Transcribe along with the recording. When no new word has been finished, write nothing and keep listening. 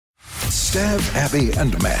Stav, Abby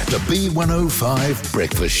and Matt, the B105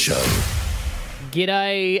 Breakfast Show.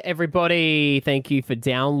 G'day, everybody. Thank you for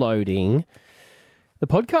downloading the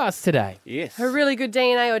podcast today. Yes. A really good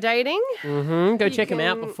DNA or dating. Go check them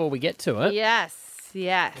out before we get to it.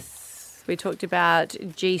 Yes. We talked about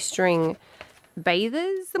G-string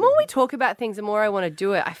bathers. The more we talk about things, the more I want to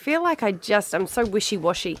do it. I feel like I'm so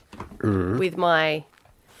wishy-washy with my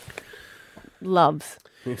loves.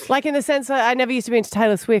 Like in the sense that I never used to be into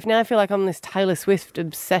Taylor Swift. Now I feel like I'm this Taylor Swift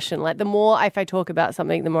obsession. Like the more if I talk about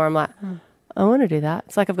something, the more I'm like, I want to do that.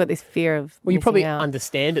 It's like I've got this fear of Well, you probably out.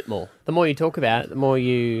 understand it more. The more you talk about it, the more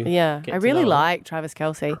you Yeah. get I to really know it. like Travis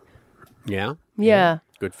Kelce. Yeah. Yeah.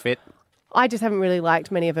 Good fit. I just haven't really liked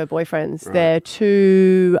many of her boyfriends. Right. They're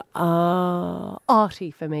too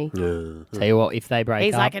arty for me. Tell you what, if they break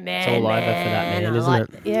He's up, like a it's all over for that man,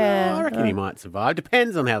 isn't it? Yeah. I reckon he might survive.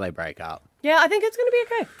 Depends on how they break up. Yeah, I think it's going to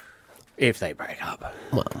be okay. If they break up.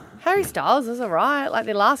 Well, Harry Styles is all right. Like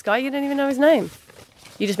the last guy, you don't even know his name.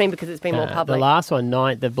 You just mean because it's been more public. the last one,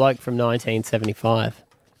 the bloke from 1975.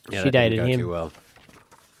 Yeah, she that dated didn't go him. Too well.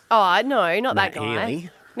 Oh, no, not Matt that guy. Healy?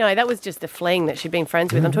 No, that was just a fling that she'd been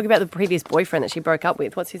friends with. I'm talking about the previous boyfriend that she broke up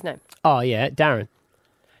with. What's his name? Oh, yeah, Darren.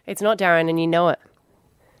 It's not Darren, and you know it.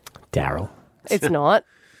 Daryl. It's not.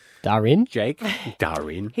 Darin? Jake?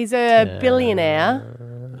 Darwin. He's a billionaire.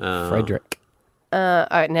 Frederick. Now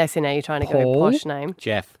you're trying to get a Paul? posh name.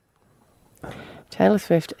 Jeff. Taylor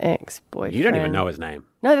Swift ex-boyfriend. You don't even know his name.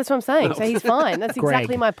 No, that's what I'm saying. So he's fine. That's Greg.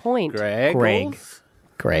 exactly my point. Greg.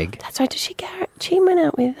 Greg. That's right. She went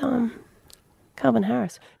out with Calvin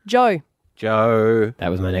Harris. Joe. Joe. That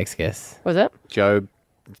was my next guess. Was it? Joe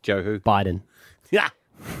who? Biden. Yeah.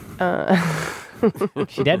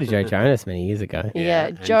 She dated Joe Jonas many years ago. Yeah.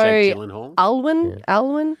 and Joe Jake Gyllenhaal.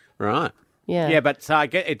 Alwyn. Right. Yeah. Yeah, but I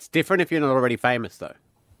get it's different if you're not already famous, though.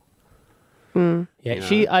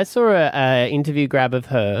 Yeah, I saw a interview grab of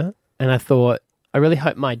her, and I thought, I really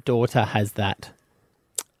hope my daughter has that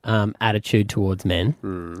attitude towards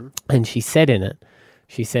men. And she said in it,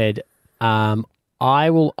 she said, I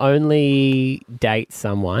will only date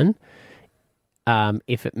someone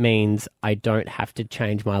if it means I don't have to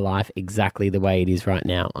change my life exactly the way it is right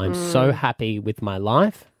now. I'm so happy with my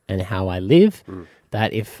life and how I live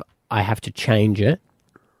that if I have to change it,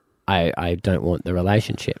 I don't want the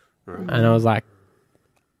relationship. And I was like,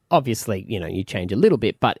 obviously, you change a little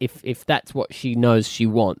bit, but if that's what she knows she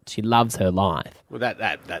wants, she loves her life. Well,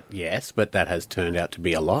 that yes, but that has turned out to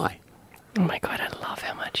be a lie. Oh my God, I love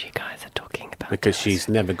how much you guys are talking about Because this. she's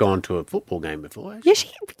never gone to a football game before. Yeah, you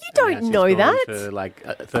don't She's know gone that. To like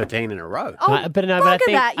 13 in a row. Oh, But I bugger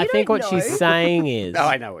think that. You I think don't what she's know. saying is Oh,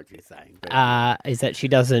 I know what you're saying. But is that she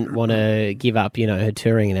doesn't want to give up, her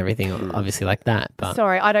touring and everything, obviously like that. But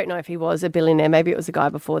Sorry, I don't know if he was a billionaire. Maybe it was a guy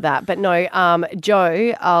before that. But no,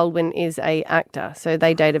 Joe Alwyn is a actor. So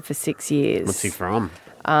they dated for 6 years. what's he from?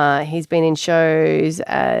 He's been in shows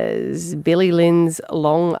as Billy Lynn's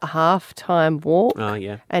Long Half-Time Walk Oh,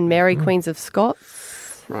 yeah. and Mary Queens of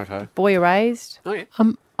Scots, Righto. Boy Erased. Oh, yeah.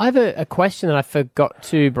 I have a question that I forgot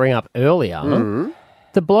to bring up earlier.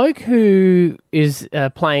 The bloke who is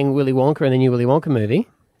playing Willy Wonka in the new Willy Wonka movie,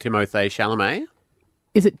 Timothée Chalamet.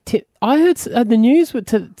 is it? I heard the news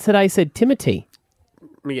today said Timothy.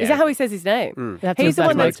 Yeah. Is that how he says his name? That's He's the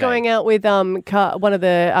one that's Timothée. going out with one of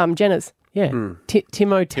the Jenners. Yeah,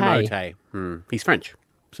 Timothée. Timothée. He's French,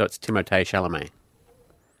 so it's Timothée Chalamet.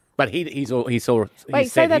 But he Wait, say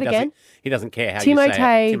said that he again. doesn't, he doesn't care how Timothée- you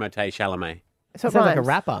say it. Timothée Chalamet. So it Sounds like a rhymes.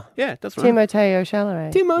 rapper. Yeah, that's right. Timothée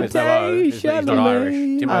Chalamet. There's no O. Timothée He's not Irish.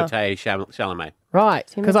 Chalamet. Timothée Chalamet. Right,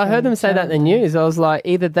 because I heard them say that in the news. I was like,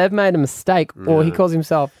 either they've made a mistake or he calls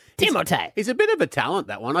himself Timothée. He's a bit of a talent,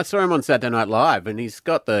 that one. I saw him on Saturday Night Live, and he's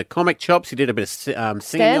got the comic chops. He did a bit of singing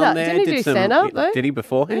Stand-up. on there. Didn't he do stand-up, though? Did he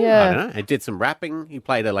beforehand? Yeah. I don't know. He did some rapping. He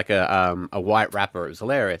played a white rapper. It was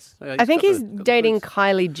hilarious. I think he's dating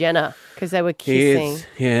Kylie Jenner because they were He kissing. is,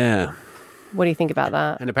 yeah. What do you think about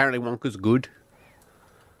that? And apparently Wonka's good.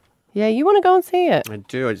 Yeah, you want to go and see it. I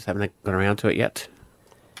do. I just haven't got around to it yet.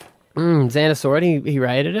 Xander saw it. He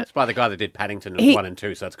rated it. It's by the guy that did Paddington 1 and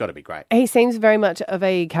 2, so it's got to be great. He seems very much of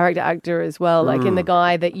a character actor as well, like in the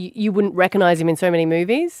guy that you wouldn't recognise him in so many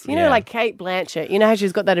movies. You know, Yeah. like Kate Blanchett. You know how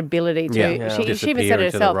she's got that ability to... Yeah. She even Disappear said it into the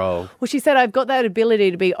herself. role. Well, she said, I've got that ability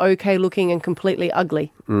to be okay looking and completely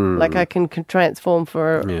ugly. Like I can transform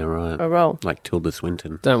for Yeah, right. a role. Like Tilda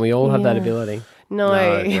Swinton. Don't we all have that Yeah. ability? No.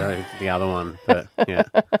 No, the other one. But yeah,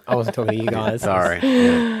 I wasn't talking to you guys. sorry.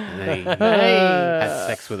 Yeah. And he had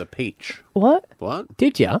sex with a peach. What? What?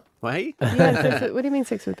 Did you? Wait. Yeah, what do you mean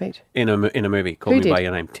sex with a peach? In a movie, Call Who Me by did?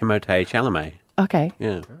 Your Name, Timothée Chalamet. Okay. Yeah.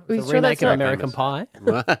 Are you The sure that's remake of not... American Pie.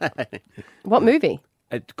 What movie?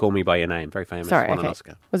 Call Me By Your Name. Very famous. Sorry, Won an okay.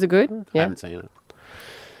 Oscar. Was it good? I Yeah. haven't seen it.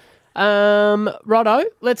 Righto,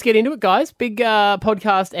 let's get into it, guys. Big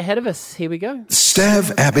podcast ahead of us. Here we go.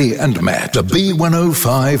 Stav, Abby and Matt, the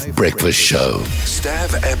B105 Breakfast Show.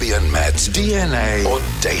 Stav, Abby and Matt's DNA or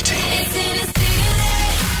dating.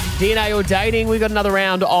 DNA or dating, we got another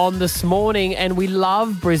round on this morning, and we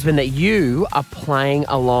love, Brisbane, that you are playing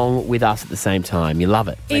along with us at the same time. You love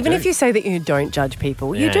it. Even if you say that you don't judge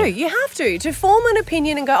people, you do. You have to form an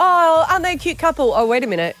opinion and go, oh, aren't they a cute couple? Oh, wait a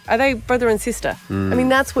minute. Are they brother and sister? I mean,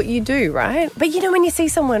 that's what you do, right? But when you see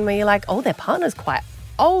someone where you're like, oh, their partner's quite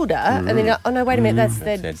older, and then you're like, oh, no, wait a minute, that's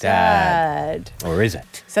their dad. Or is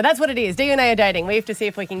it? So that's what it is, DNA or dating. We have to see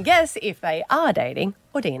if we can guess if they are dating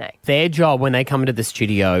or DNA. Their job when they come into the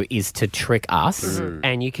studio is to trick us,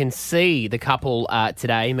 and you can see the couple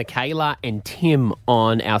today, Michaela and Tim,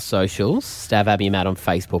 on our socials, Stav, Abby and Matt on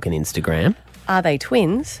Facebook and Instagram. Are they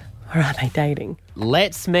twins or are they dating?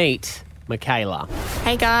 Let's meet Michaela.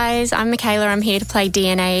 Hey guys, I'm Michaela. I'm here to play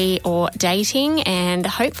DNA or dating, and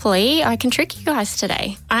hopefully I can trick you guys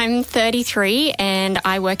today. I'm 33 and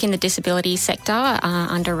I work in the disability sector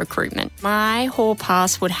under recruitment. My hall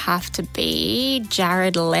pass would have to be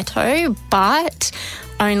Jared Leto, but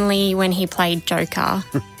only when he played Joker.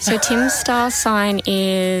 So Tim's star sign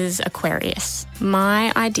is Aquarius.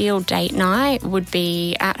 My ideal date night would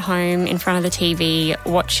be at home in front of the TV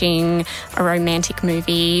watching a romantic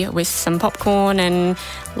movie with some popcorn and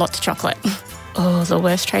lots of chocolate. Oh, the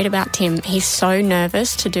worst trait about Tim, he's so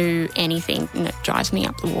nervous to do anything and it drives me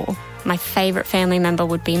up the wall. My favourite family member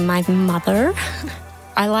would be my mother.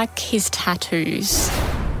 I like his tattoos.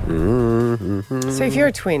 So if you're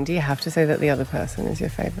a twin, do you have to say that the other person is your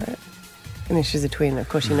favourite? And if she's a twin, of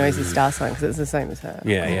course she knows his star sign because it's the same as her.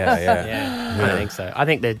 Yeah. I think so. I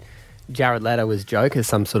think that Jared Leto was Joker,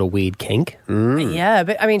 some sort of weird kink. Yeah,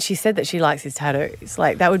 but I mean, she said that she likes his tattoos.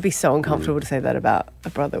 Like, that would be so uncomfortable to say that about a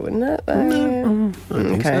brother, wouldn't it?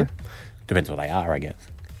 Okay. Depends what they are, I guess.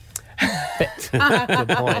 Good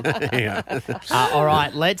point. Yeah. All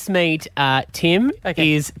right, let's meet Tim.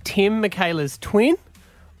 Okay. Is Tim Michaela's twin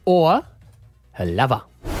or her lover?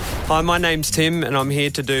 Hi, my name's Tim and I'm here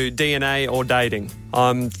to do DNA or dating.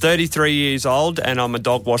 I'm 33 years old and I'm a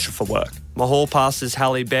dog washer for work. My hall pass is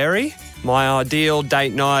Halle Berry. My ideal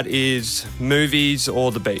date night is movies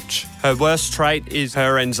or the beach. Her worst trait is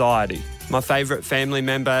her anxiety. My favourite family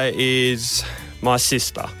member is my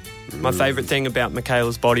sister. My favourite thing about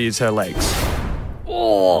Michaela's body is her legs.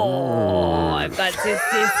 Oh, if that's his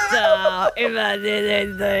sister. If that's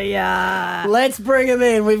his sister, yeah. Let's bring them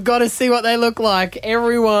in. We've got to see what they look like.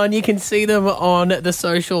 Everyone, you can see them on the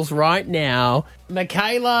socials right now.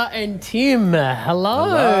 Michaela and Tim,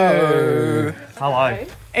 hello. Hello.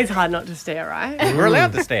 It's hard not to stare, right? We're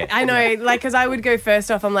allowed to stare. I know, because I would go first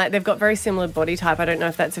off, I'm like, they've got very similar body type. I don't know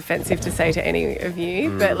if that's offensive to say to any of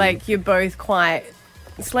you, but you're both quite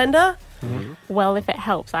slender. Well, if it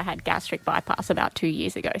helps, I had gastric bypass about 2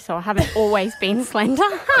 years ago, so I haven't always been slender.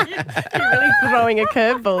 You're really throwing a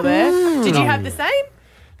curveball there. Did you have the same?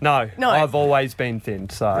 No, No. I've always been thin,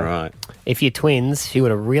 so... Right. If you're twins, she would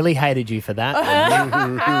have really hated you for that.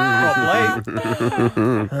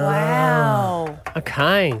 Probably. Wow.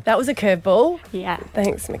 Okay. That was a curveball. Yeah,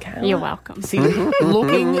 Thanks, Michaela. you're welcome. See,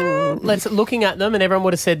 looking at them, and everyone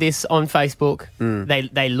would have said this on Facebook.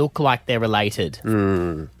 They look like they're related,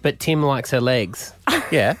 but Tim likes her legs.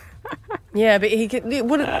 Yeah. Yeah, but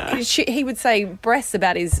he would say breasts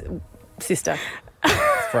about his sister.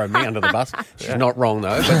 Throw me under the bus. She's not wrong,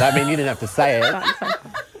 though. But I mean, you didn't have to say it.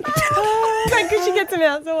 Because she gets him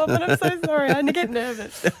out so often. I'm so sorry. I get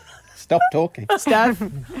nervous. Stop talking. Stav,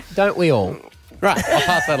 don't we all? Right, I'll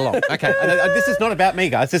pass that along. Okay, this is not about me,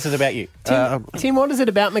 guys. This is about you. Tim, what is it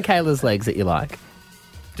about Michaela's legs that you like?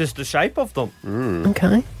 Just the shape of them.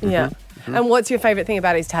 Okay. Yeah. And what's your favourite thing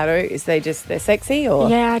about his tattoos? They're sexy or?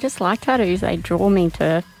 Yeah, I just like tattoos. They draw me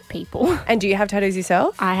to people. And do you have tattoos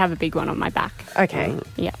yourself? I have a big one on my back. Okay.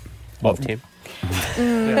 Yeah. Of Tim.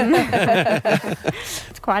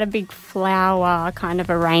 It's quite a big flower kind of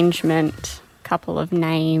arrangement, couple of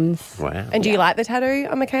names. Wow. And do you like the tattoo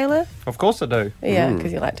on Michaela? Of course I do. Yeah,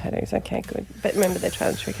 because you like tattoos. Okay, good. But remember, they're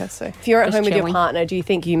trying to trick us. So if you're at Just home with your chilling. partner, do you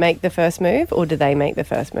think you make the first move or do they make the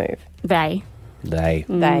first move? They. They.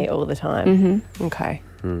 They all the time. Okay.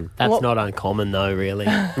 That's not uncommon, though, really.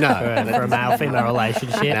 No. For a male-female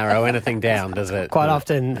relationship. Narrow anything down, does it? Quite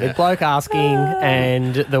often, the bloke asking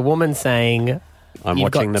and the woman saying, I'm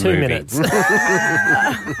 "You've watching got the 2 movie. minutes."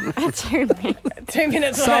 2 minutes. 2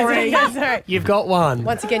 minutes. Sorry. Sorry. You've got one.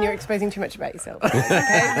 Once again, you're exposing too much about yourself.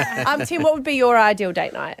 Okay. Tim, what would be your ideal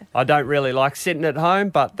date night? I don't really like sitting at home,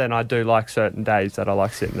 but then I do like certain days that I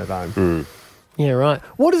like sitting at home. Yeah, right.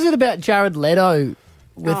 What is it about Jared Leto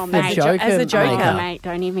with Oh, the mate, Joker? as a Joker. makeup? Mate,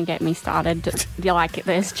 don't even get me started.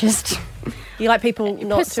 There's just... You like people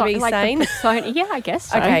not to be like the sane? persona. Yeah, I guess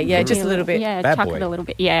so. Okay, yeah, just a little bit. Yeah, Bad chuck boy. it a little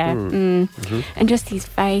bit. Yeah. And just his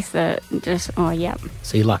face that just, oh, yeah.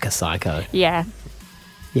 So you like a psycho? Yeah.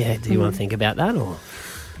 Yeah. Do you want to think about that or?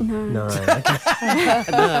 No.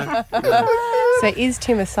 Okay. So is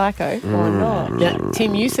Tim a psycho or not? Now,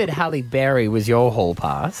 Tim, you said Halle Berry was your hall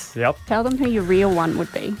pass. Yep. Tell them who your real one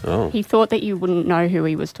would be. Oh. He thought that you wouldn't know who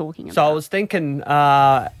he was talking about. So I was thinking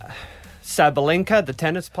Sabalenka, the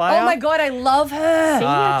tennis player. Oh my God, I love her. See,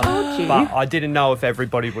 I told you. But I didn't know if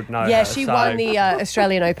everybody would know Yeah, her, she so- won the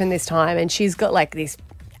Australian Open this time, and she's got like this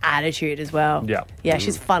attitude as well. Yeah. Yeah,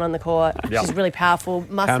 she's fun on the court. Yeah. She's really powerful,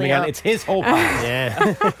 Come muscling again, up. it's his whole pass.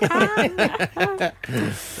 Yeah. Okay.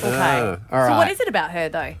 all So right. what is it about her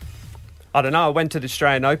though? I don't know. I went to the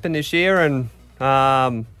Australian Open this year, and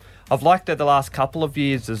I've liked her the last couple of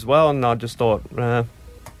years as well. And I just thought,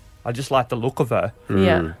 I just like the look of her.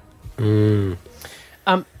 Yeah.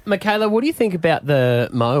 Michaela, what do you think about the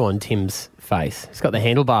mo on Tim's face? He's got the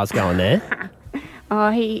handlebars going there. Oh,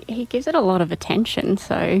 he gives it a lot of attention,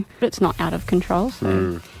 so it's not out of control.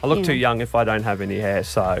 So, I look you too know. young if I don't have any hair,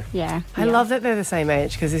 so Yeah. I love that they're the same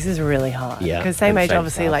age because this is really hard. Yeah. Because same And age, same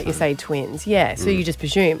obviously, style, like you say, twins. Yeah, so you just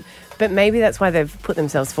presume. But maybe that's why they've put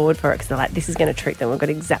themselves forward for it because they're like, this is going to trick them. We've got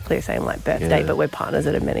exactly the same like birthday, but we're partners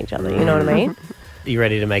that have met each other. You know what I mean? Are you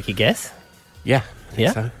ready to make your guess? Yeah.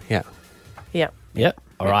 Yeah? So, yeah. Yeah. Yep.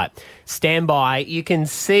 All right. Stand by. You can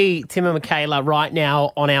see Tim and Michaela right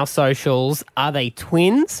now on our socials. Are they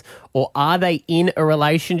twins or are they in a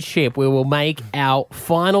relationship? We will make our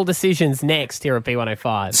final decisions next here at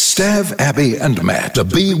B105. Stav, Abby, and Matt, the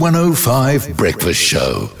B105 Breakfast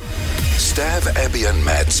Show. Stav, Abby, and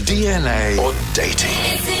Matt's DNA or dating.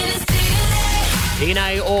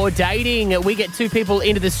 DNA or dating. We get two people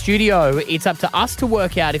into the studio. It's up to us to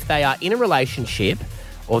work out if they are in a relationship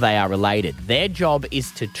or they are related. Their job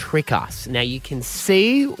is to trick us. Now, you can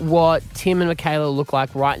see what Tim and Michaela look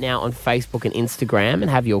like right now on Facebook and Instagram and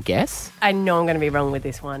have your guess. I know I'm going to be wrong with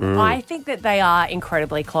this one. I think that they are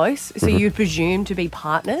incredibly close. So you'd presume to be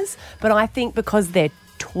partners. But I think because they're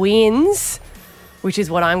twins, which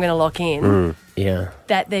is what I'm going to lock in, Yeah.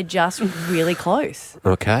 that they're just really close.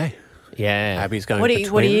 Okay. Yeah. Abby's going What are for you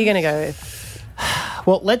twins. going to go with?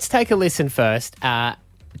 Well, let's take a listen first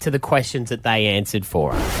to the questions that they answered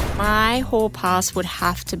for us. My hall pass would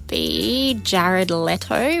have to be Jared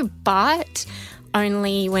Leto, but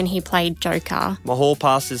only when he played Joker. my hall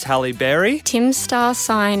pass is Halle Berry. Tim's star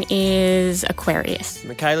sign is Aquarius.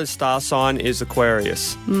 Michaela's star sign is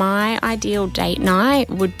Aquarius. My ideal date night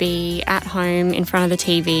would be at home in front of the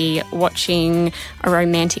TV watching a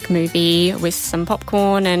romantic movie with some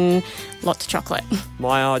popcorn and lots of chocolate.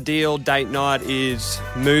 My ideal date night is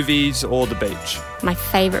movies or the beach. My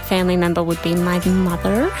favourite family member would be my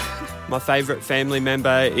mother. My favourite family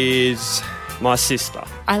member is my sister.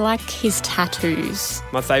 I like his tattoos.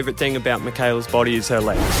 My favourite thing about Michaela's body is her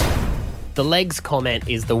legs. The legs comment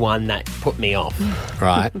is the one that put me off.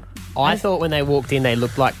 Right. I thought when they walked in they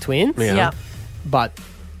looked like twins, Yeah. but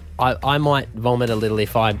I might vomit a little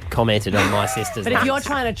if I commented on my sister's But if legs. you're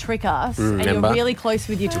trying to trick us and remember? you're really close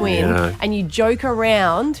with your twin Yeah. and you joke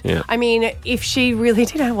around, Yeah. I mean, if she really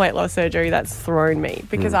did have weight loss surgery, that's thrown me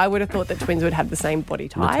because I would have thought that twins would have the same body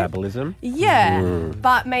type. Metabolism. Yeah,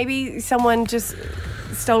 but maybe someone just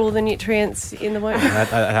stole all the nutrients in the womb. That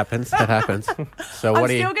happens. That happens. So I'm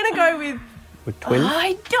what are still you going to go with... with twins?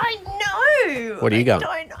 I don't know. What are you going?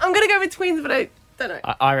 I'm going to go with twins, but I don't know.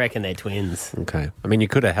 I reckon they're twins. Okay. I mean, you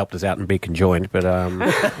could have helped us out and be conjoined, but I'm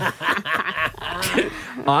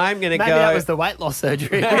going to Maybe go. that was the weight loss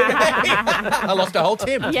surgery. I lost a whole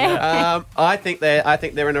Tim. Yeah. I think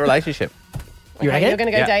they're in a relationship. You Okay, reckon? you're going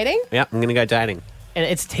to go Yeah. dating? Yeah, I'm going to go dating. And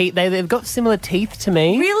it's teeth. They've got similar teeth to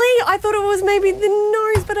me. Really? I thought it was maybe the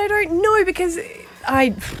nose, but I don't know because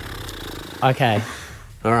Okay.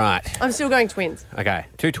 All right. I'm still going twins. Okay.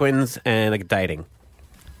 2 twins and a dating.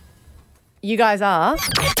 You guys are.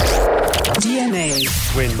 DNA.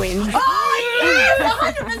 Twins.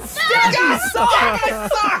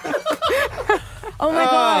 Oh my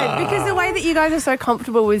God. Because the way that you guys are so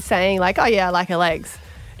comfortable with saying, like, oh yeah, I like her legs.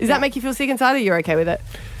 Does that make you feel sick inside or you're okay with it?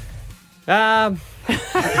 Well,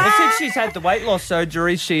 since she's had the weight loss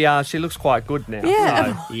surgery, she looks quite good now.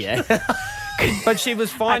 Yeah. So- Yeah. but she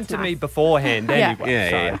was fine to me beforehand Yeah. anyway. Yeah,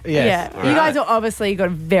 so. Yes. Yeah. You guys are obviously got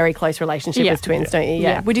a very close relationship Yeah. as twins, don't you? Yeah.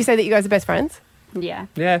 Yeah. Would you say that you guys are best friends? Yeah.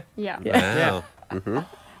 Yeah. Yeah. Wow. If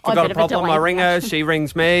Oh, I've a got bit a of a problem, I delayed ring her, reaction. she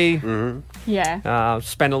rings me. Yeah.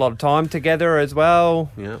 Spend a lot of time together as well.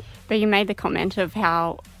 Yeah. But you made the comment of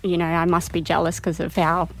how I must be jealous because of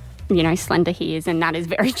how, slender he is, and that is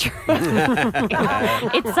very true.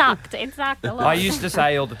 It sucked. It sucked a lot. I used to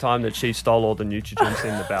say all the time that she stole all the nutrients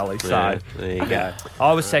in the belly. So Yeah, there you go.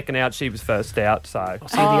 I was second out, she was first out. So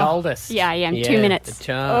See, the oldest. Yeah, I am. 2 minutes. The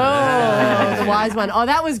child. Oh, the wise one. Oh,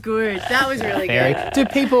 that was good. That was really Very. good. Do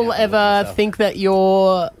people ever think that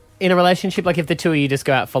you're in a relationship, like if the two of you just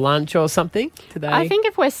go out for lunch or something? Do they? I think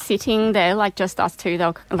if we're sitting there, like just us two,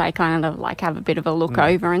 they'll kind of have a bit of a look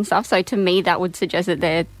over and stuff. So to me, that would suggest that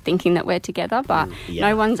they're thinking that we're together, but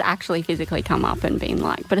no one's actually physically come up and been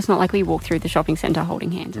like, but it's not like we walk through the shopping centre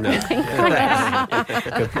holding hands or anything.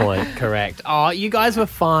 Good point. Correct. Oh, you guys were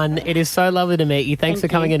fun. It is so lovely to meet you. Thanks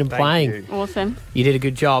Thank for coming you. in and playing. Awesome. You did a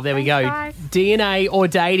good job. There we go. Thanks, guys. DNA or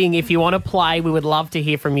dating. If you want to play, we would love to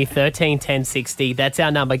hear from you. 13 10 60. That's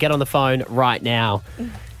our number. Get on the phone right now.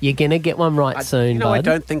 You're going to get one right soon, bud. I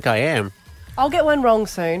don't think I am. I'll get one wrong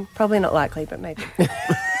soon. Probably not likely, but maybe.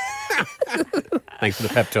 Thanks for the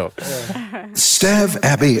pep talk. Stav,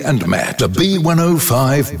 Abby, and Matt, the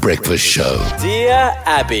B105 Breakfast Show. Dear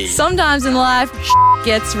Abby. Sometimes in life,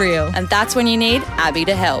 gets real, and that's when you need Abby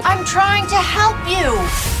to help. I'm trying to help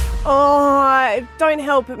you. Oh, don't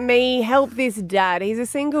help me. Help this dad. He's a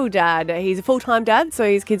single dad. He's a full-time dad, so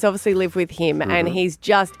his kids obviously live with him, and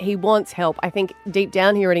he wants help. I think deep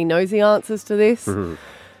down he already knows the answers to this,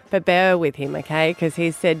 but bear with him, okay? Because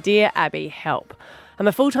he said, Dear Abby, help. I'm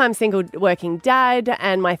a full-time single working dad,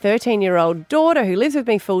 and my 13-year-old daughter who lives with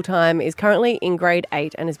me full-time is currently in grade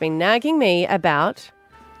 8 and has been nagging me about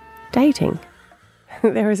dating.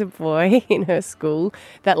 There is a boy in her school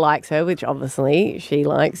that likes her, which obviously she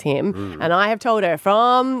likes him. And I have told her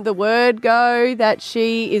from the word go that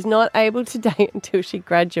she is not able to date until she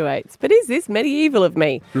graduates. But is this medieval of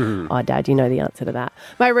me? Oh, Dad, you know the answer to that.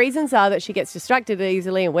 My reasons are that she gets distracted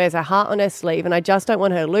easily and wears her heart on her sleeve, and I just don't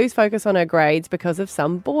want her to lose focus on her grades because of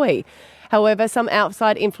some boy. However, some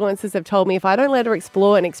outside influences have told me if I don't let her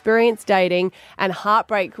explore and experience dating and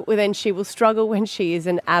heartbreak, then she will struggle when she is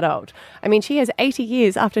an adult. I mean, she has 80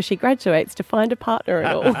 years after she graduates to find a partner and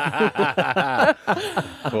all. Poor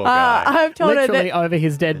guy. I've told her Literally that. over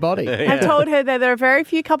his dead body. I've told her that there are very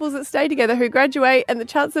few couples that stay together who graduate, and the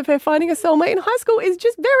chance of her finding a soulmate in high school is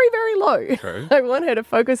just very, very low. True. I want her to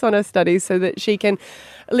focus on her studies so that she can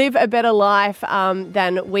live a better life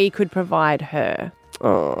than we could provide her.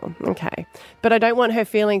 Oh, okay. But I don't want her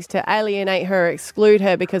feelings to alienate her or exclude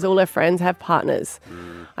her because all her friends have partners.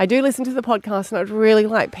 I do listen to the podcast and I'd really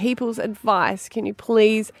like people's advice. Can you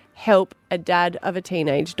please help a dad of a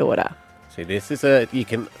teenage daughter? See, you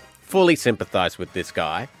can fully sympathise with this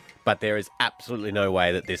guy, but there is absolutely no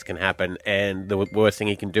way that this can happen. And the worst thing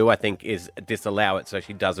he can do, I think, is disallow it so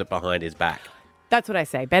she does it behind his back. That's what I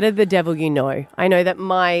say. Better the devil you know. I know that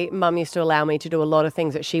my mum used to allow me to do a lot of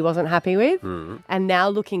things that she wasn't happy with. And now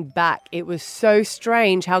looking back, it was so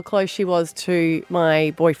strange how close she was to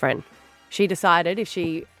my boyfriend. She decided if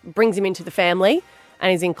she brings him into the family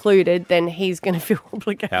and is included, then he's going to feel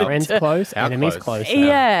obligated. Friends close, How enemies close? close.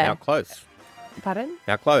 Yeah. How close? Pardon?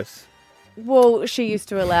 How close? Well, she used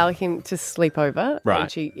to allow him to sleep over.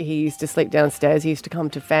 Right. And he used to sleep downstairs. He used to come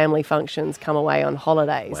to family functions, come away on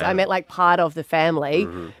holidays. Wow. I meant like part of the family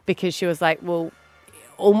because she was like, well,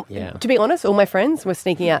 Yeah. to be honest, all my friends were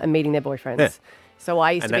sneaking out and meeting their boyfriends. Yeah. So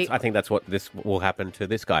I used And to be... I think that's what this will happen to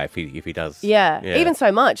this guy if he does. Yeah, even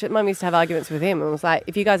so much that Mum used to have arguments with him and was like,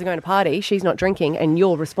 if you guys are going to party, she's not drinking and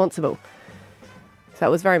you're responsible. So it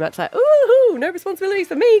was very much like, ooh, no responsibilities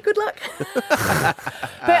for me, good luck.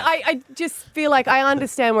 But I just feel like I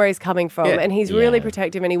understand where he's coming from and he's really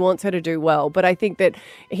protective and he wants her to do well. But I think that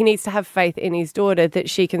he needs to have faith in his daughter that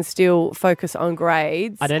she can still focus on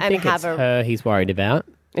grades. I don't and think have it's her he's worried about.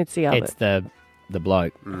 It's the other. It's the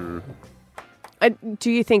bloke. Do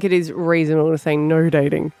you think it is reasonable to say no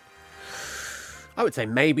dating? I would say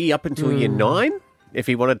maybe up until year 9. If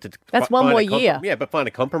he wanted to... That's one find more a year. Yeah, but find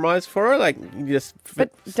a compromise for her. Like, you just...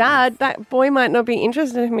 But Dad, that boy might not be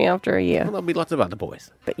interested in me after a year. Well, there'll be lots of other boys.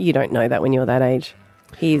 But you don't know that when you're that age.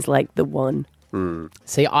 He's like the one.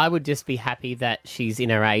 See, I would just be happy that she's in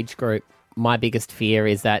her age group. My biggest fear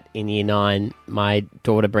is that in year 9, my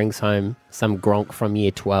daughter brings home some gronk from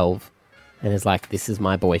year 12 and is like, this is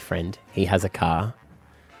my boyfriend. He has a car.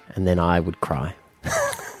 And then I would cry.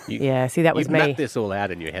 Yeah, see, that was You've me. mapped this all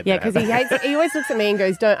out in your head. Yeah, though, because he always looks at me and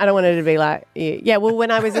goes, I don't want her to be like, you." Yeah, well,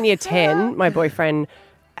 when I was in year 10, my boyfriend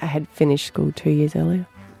had finished school 2 years earlier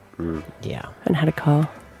Yeah. and had a car.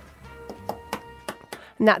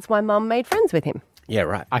 And that's why Mum made friends with him. Yeah,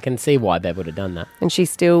 right. I can see why Bev would have done that. And she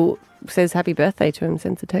still says happy birthday to him,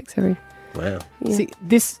 sends a text every... Wow. Yeah. See,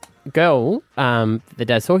 this girl that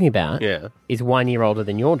Dad's talking about Yeah. is 1 year older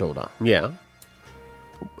than your daughter. Yeah.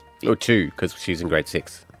 Or 2, because she's in grade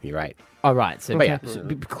 6. You're 8. Oh, right. So, Oh, yeah.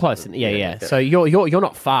 close. Yeah. So you're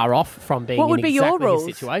not far off from being What would in be your exactly rules?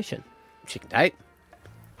 his situation. She can date.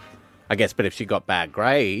 I guess, but if she got bad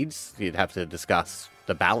grades, you'd have to discuss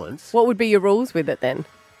the balance What would be your rules with it then?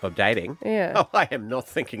 of dating. Yeah. Oh, I am not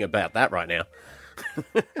thinking about that right now.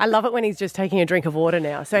 I love it when he's just taking a drink of water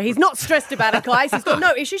now. So he's not stressed about it, guys. He's got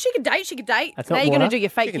no issue. She could date. That's now not you're going water. to do your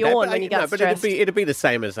She fake can date, yawn but, when you no, get but stressed. it'd be the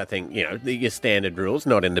same as, I think, your standard rules,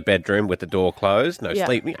 not in the bedroom with the door closed, no Yeah.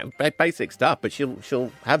 sleep, basic stuff. But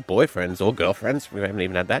she'll have boyfriends or girlfriends. We haven't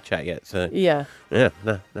even had that chat yet. So Yeah.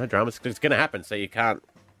 no dramas. It's going to happen, so you can't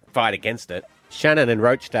fight against it. Shannon and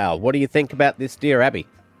Roachdale, what do you think about this, dear Abby?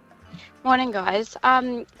 Morning, guys. So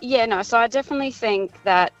I definitely think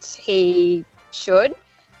that he should.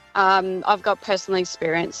 I've got personal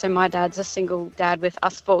experience. So my dad's a single dad with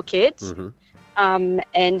us 4 kids. Mm-hmm.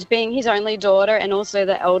 And being his only daughter and also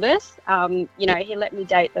the eldest, he let me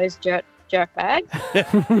date those jerk bags.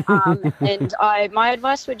 And my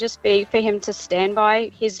advice would just be for him to stand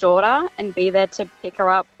by his daughter and be there to pick her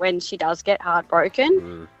up when she does get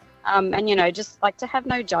heartbroken. And, just like to have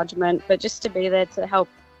no judgment, but just to be there to help,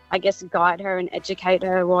 I guess, guide her and educate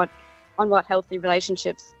her on what healthy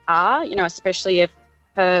relationships are, especially if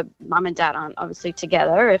her mum and dad aren't obviously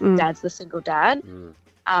together, if dad's the single dad.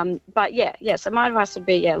 So my advice would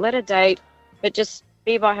be, let her date, but just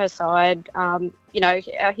be by her side.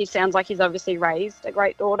 He sounds like he's obviously raised a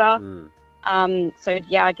great daughter.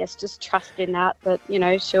 I guess just trust in that,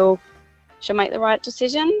 she'll make the right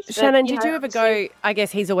decisions. Shannon, did you ever go, I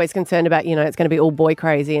guess he's always concerned about, it's going to be all boy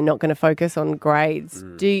crazy and not going to focus on grades.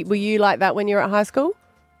 Were you like that when you were at high school?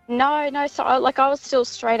 No. So I was still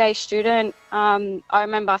straight A student. I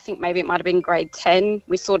remember, I think maybe it might have been grade 10.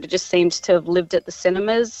 We sort of just seemed to have lived at the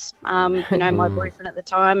cinemas. My boyfriend at the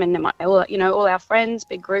time and all our friends,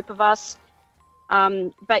 big group of us.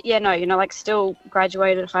 Still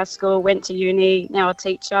graduated high school, went to uni, now a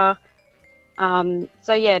teacher.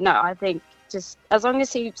 I think just as long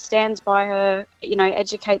as he stands by her,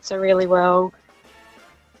 educates her really well.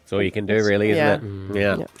 That's all you can do, really, isn't it?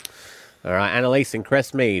 Yeah. All right, Annalise in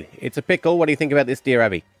Crestmead. It's a pickle. What do you think about this, dear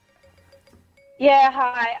Abby? Yeah,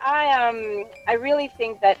 hi. I really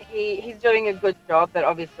think that he's doing a good job, but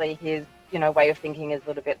obviously his way of thinking is a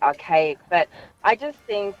little bit archaic. But I just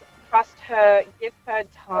think trust her, give her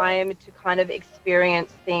time to kind of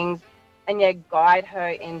experience things, and guide her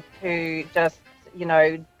into just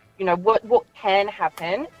what can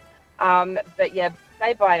happen.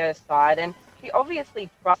 Stay by her side, and she obviously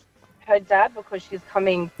trusts her dad because she's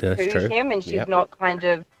coming to him and she's not kind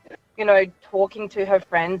of, talking to her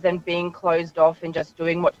friends and being closed off and just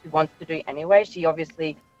doing what she wants to do anyway. She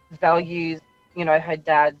obviously values, her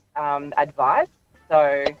dad's advice.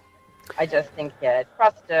 So I just think,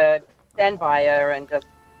 trust her, stand by her and just,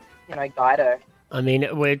 guide her. I mean,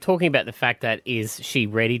 we're talking about the fact that is she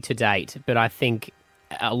ready to date, but I think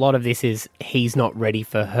a lot of this is he's not ready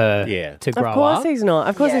for her to grow up. Of course he's not.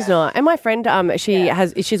 Of course he's not. And my friend,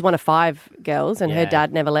 she's one of 5 girls, and her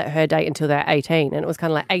dad never let her date until they're 18. And it was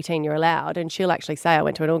kind of like 18, you're allowed. And she'll actually say, I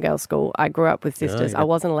went to an all-girls school. I grew up with sisters. I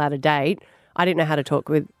wasn't allowed to date. I didn't know how to talk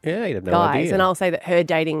with you'd have no guys. idea. And I'll say that her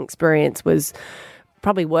dating experience was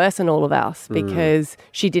probably worse than all of us because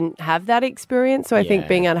she didn't have that experience. So I think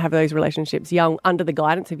being able to have those relationships young under the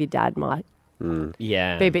guidance of your dad might be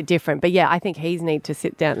a bit different. But I think he's need to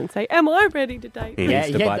sit down and say, am I ready to date? He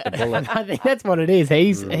needs to bite the bullet. I think that's what it is.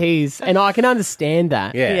 He's and I can understand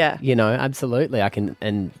that. Yeah. Absolutely. I can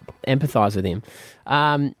and empathise with him.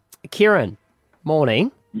 Kieran,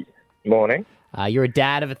 morning. Morning. You're a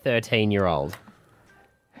dad of a 13-year-old.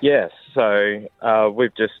 Yes, so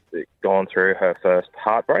we've just gone through her first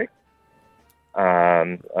heartbreak.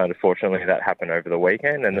 Unfortunately, that happened over the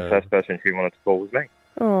weekend, and the first person she wanted to call was me.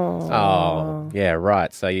 Oh, yeah,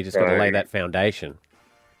 right. So you just got to lay that foundation.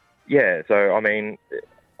 Yeah, so, I mean,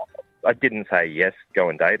 I didn't say, yes, go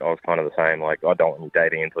and date. I was kind of the same, like, I don't want you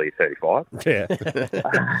dating until you're 35.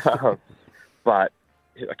 Yeah. But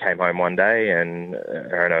I came home one day, and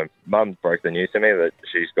her and her mum broke the news to me that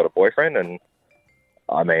she's got a boyfriend, and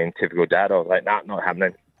I mean, typical dad, I was like, nah, not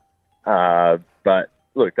happening. But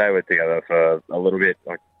look, they were together for a little bit.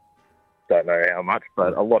 I don't know how much,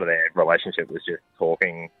 but a lot of their relationship was just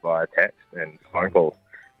talking via text and phone calls.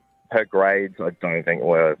 Her grades, I don't think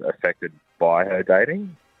were affected by her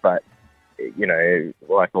dating, but,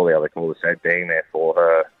 like all the other callers said, being there for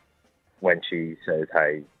her when she says,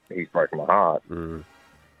 hey, he's broken my heart.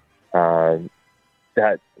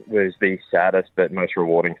 That was the saddest but most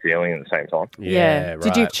rewarding feeling at the same time. Yeah, right.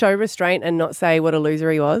 Did you show restraint and not say what a loser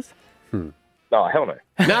he was? Oh, hell no.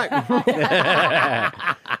 No.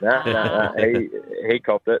 No. He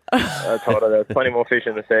copped it. I told her there's plenty more fish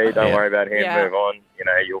in the sea. Don't worry about him. Yeah. Move on.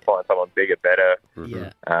 You'll find someone bigger, better.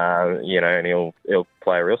 Yeah. And he'll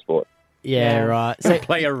play a real sport. Yeah, right. So,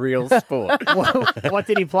 Play a real sport. what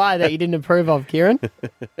did he play that you didn't approve of, Kieran?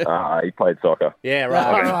 He played soccer. Yeah,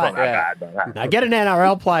 Right. right. It's not that Yeah. bad, but Now get an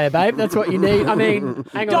NRL player, babe. That's what you need. I mean,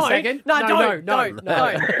 hang on a second. No.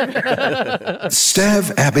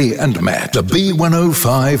 Stav, Abby, and Matt, the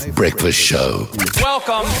B105 Breakfast Show.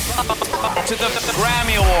 Welcome to the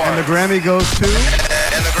Grammy Award. And the Grammy goes to...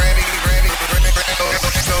 And the Grammy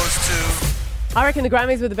goes to... I reckon the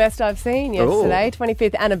Grammys were the best I've seen yesterday,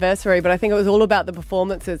 25th anniversary, but I think it was all about the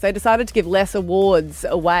performances. They decided to give less awards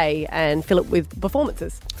away and fill it with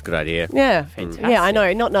performances. It's a good idea. Yeah. Fantastic. Yeah, I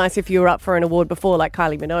know. Not nice if you were up for an award before like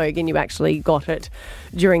Kylie Minogue and you actually got it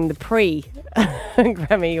during the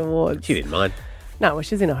pre-Grammy Awards. She didn't mind. No, well,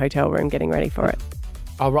 she's in a hotel room getting ready for it.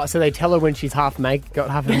 Oh, right. So they tell her when she's got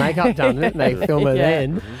half her makeup done, didn't they? Film her Yeah.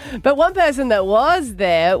 then. But one person that was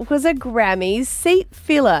there was a Grammys seat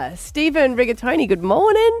filler. Stephen Rigatoni, good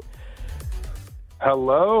morning.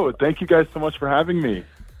 Hello. Thank you guys so much for having me.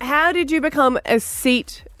 How did you become a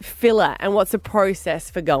seat filler and what's the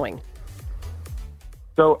process for going?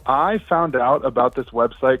 So I found out about this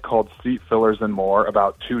website called Seat Fillers and More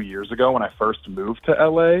about 2 years ago when I first moved to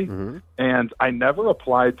LA. And I never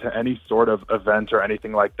applied to any sort of event or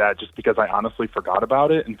anything like that just because I honestly forgot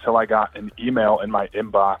about it until I got an email in my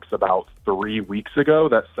inbox about 3 weeks ago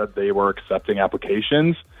that said they were accepting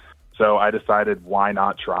applications. So I decided why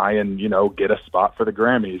not try and, get a spot for the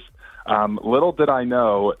Grammys. Little did I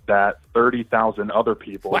know that 30,000 other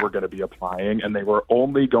people were going to be applying, and they were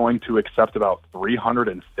only going to accept about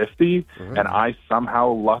 350, and I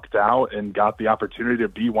somehow lucked out and got the opportunity to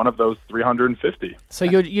be one of those 350. So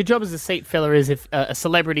your job as a seat filler is if a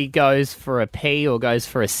celebrity goes for a pee or goes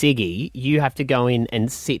for a ciggy, you have to go in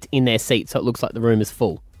and sit in their seat so it looks like the room is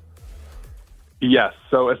full. Yes,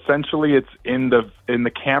 so essentially it's in the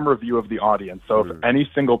camera view of the audience. So if any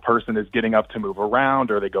single person is getting up to move around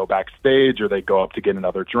or they go backstage or they go up to get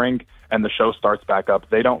another drink and the show starts back up,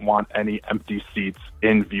 they don't want any empty seats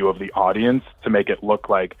in view of the audience to make it look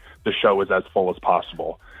like the show is as full as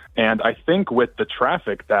possible. And I think with the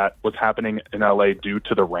traffic that was happening in LA due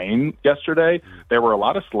to the rain yesterday, there were a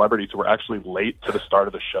lot of celebrities who were actually late to the start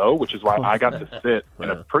of the show, which is why I got to sit in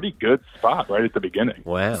a pretty good spot right at the beginning.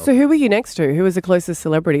 Wow. So who were you next to? Who was the closest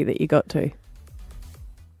celebrity that you got to?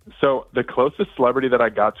 So the closest celebrity that I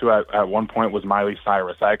got to at one point was Miley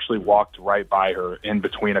Cyrus. I actually walked right by her in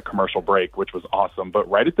between a commercial break, which was awesome. But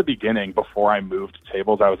right at the beginning, before I moved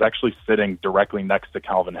tables, I was actually sitting directly next to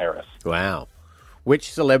Calvin Harris. Wow.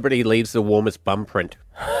 Which celebrity leaves the warmest bum print?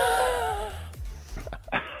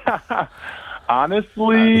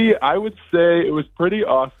 Honestly, I would say it was pretty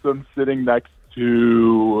awesome sitting next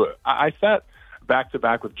to... I sat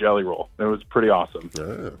back-to-back with Jelly Roll. It was pretty awesome.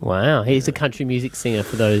 Wow. He's a country music singer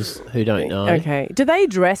for those who don't know. Okay. Do they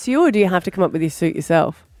dress you or do you have to come up with your suit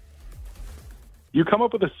yourself? You come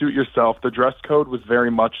up with a suit yourself. The dress code was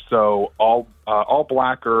very much so all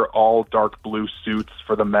black or all dark blue suits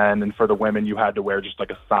for the men, and for the women you had to wear just like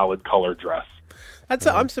a solid color dress.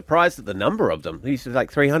 I'm surprised at the number of them. These are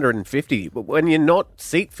like 350. But when you're not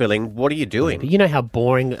seat filling, what are you doing? But you know how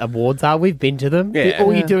boring awards are. We've been to them. Yeah.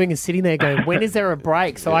 All you're doing is sitting there going, when is there a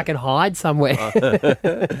break so I can hide somewhere?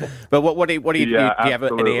 But what do you do? Do you have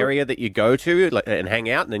an absolutely. area that you go to and hang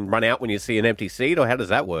out and then run out when you see an empty seat, or how does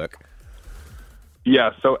that work?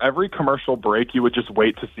 Yeah, so every commercial break, you would just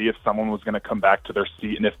wait to see if someone was going to come back to their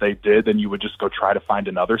seat, and if they did, then you would just go try to find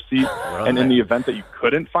another seat. And in the event that you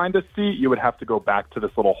couldn't find a seat, you would have to go back to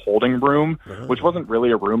this little holding room, which wasn't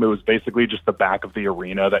really a room. It was basically just the back of the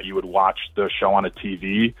arena that you would watch the show on a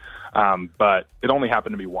TV. But it only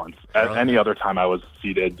happened to me once. At any other time, I was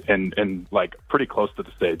seated and like pretty close to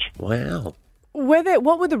the stage. Wow.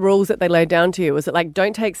 What were the rules that they laid down to you? Was it like,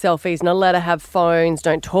 don't take selfies, not allowed to have phones,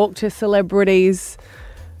 don't talk to celebrities?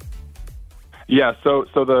 Yeah, so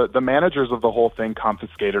the managers of the whole thing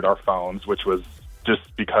confiscated our phones, which was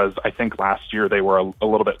just because I think last year they were a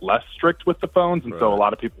little bit less strict with the phones, and so a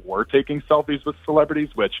lot of people were taking selfies with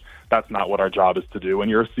celebrities, which that's not what our job is to do when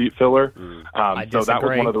you're a seat filler. So that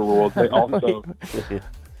was one of the rules. They also...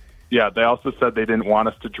 Yeah, they also said they didn't want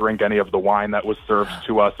us to drink any of the wine that was served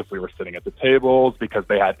to us if we were sitting at the tables because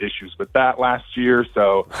they had issues with that last year.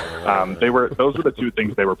 So those were the two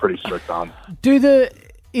things they were pretty strict on.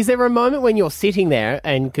 Is there a moment when you're sitting there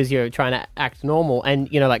and because you're trying to act normal and,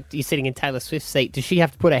 you know, like you're sitting in Taylor Swift's seat, does she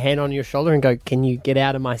have to put her hand on your shoulder and go, can you get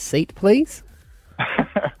out of my seat, please?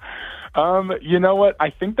 You know what? I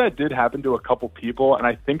think that did happen to a couple people, and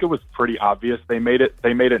I think it was pretty obvious. They made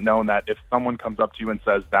it known that if someone comes up to you and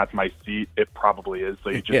says, "That's my seat," it probably is. So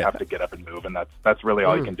you just have to get up and move, and that's really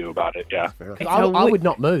all you can do about it. Yeah. I would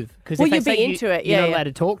not move because Well, if they you'd be say into it, you're yeah, not yeah. allowed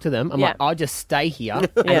to talk to them, I'm Yeah. like, I'll just stay here, and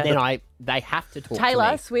then they have to talk to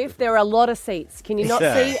Taylor me. Swift, there are a lot of seats. Can you not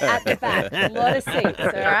see at the back? A lot of seats, all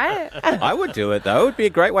right? I would do it, though. It would be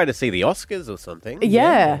a great way to see the Oscars or something.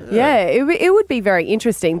 Yeah. It would be very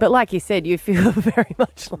interesting. But like you said, you feel very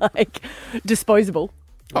much like disposable.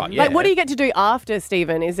 Oh, yeah. Like, what do you get to do after,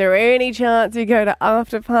 Stephen? Is there any chance you go to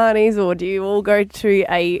after parties, or do you all go to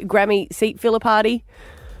a Grammy seat filler party?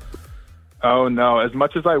 Oh, no. As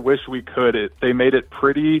much as I wish we could, they made it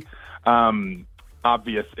pretty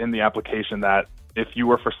obvious in the application that if you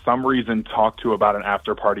were for some reason talked to about an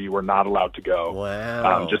after party, you were not allowed to go.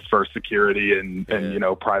 Wow. Just for security and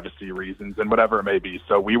privacy reasons and whatever it may be.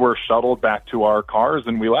 So we were shuttled back to our cars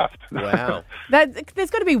and we left. Wow. There's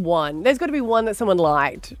got to be one. There's got to be one that someone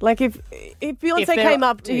liked. Like if Beyonce there- came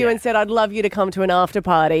up to you and said, "I'd love you to come to an after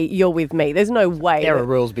party," you're with me. There's no way. There that- are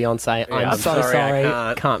rules, Beyonce. I'm so sorry, I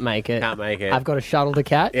sorry. Can't make it. Can't make it. I've got a shuttle to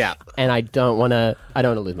catch. Yeah. And I don't want to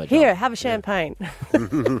lose my job. Here, have a champagne.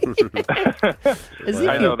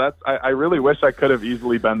 I know. I really wish I could have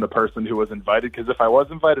easily been the person who was invited, because if I was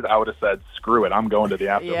invited, I would have said, "Screw it, I'm going to the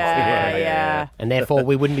after party." Yeah. And therefore,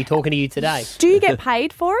 we wouldn't be talking to you today. Do you get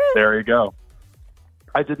paid for it? There you go.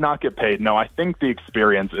 I did not get paid. No, I think the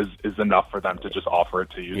experience is enough for them to just offer it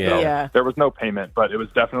to you. Yeah. So Yeah. there was no payment, but it was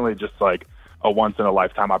definitely just like a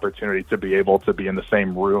once-in-a-lifetime opportunity to be able to be in the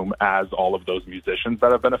same room as all of those musicians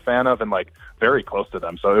that I've been a fan of and like very close to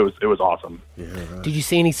them. So it was awesome. Did you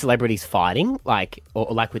see any celebrities fighting, or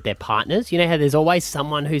like with their partners? You know how there's always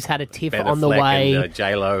someone who's had a tiff Ben on the Affleck way. and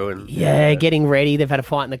J-Lo and Getting ready. They've had a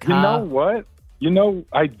fight in the car. You know what?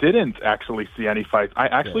 I didn't actually see any fights. I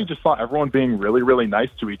actually just saw everyone being really, really nice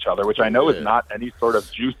to each other, which I know is not any sort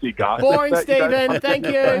of juicy gossip. Boring, that you guys- Stephen. Thank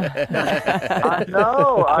you. I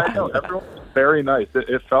know. Everyone was very nice.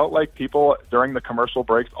 It felt like people, during the commercial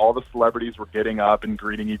breaks, all the celebrities were getting up and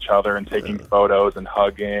greeting each other and taking photos and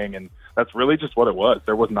hugging, and that's really just what it was.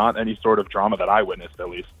 There was not any sort of drama that I witnessed, at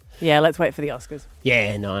least. Yeah, let's wait for the Oscars.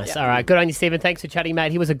 Yeah, nice. All right, good on you, Stephen. Thanks for chatting,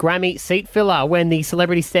 mate. He was a Grammy seat filler when the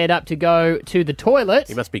celebrity stand up to go to the toilet.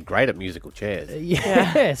 He must be great at musical chairs.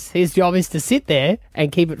 Yes, his job is to sit there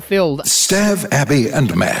and keep it filled. Stav, Abby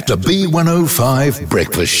and Matt, the B105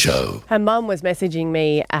 Breakfast Show. Her mum was messaging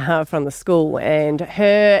me from the school, and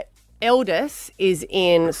her eldest is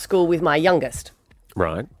in school with my youngest.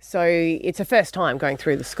 Right. So it's her first time going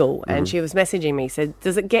through the school, and she was messaging me, said,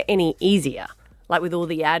 "Does it get any easier? Like with all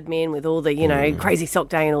the admin, with all the, crazy sock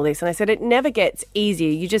day and all this." And I said, "It never gets easier.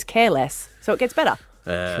 You just care less. So it gets better."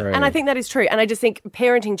 And I think that is true. And I just think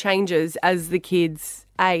parenting changes as the kids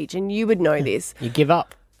age, and you would know this. You give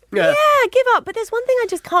up. Yeah, give up. But there's one thing I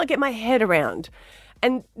just can't get my head around.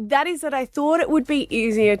 And that is that I thought it would be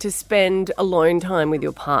easier to spend alone time with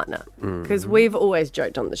your partner. Because we've always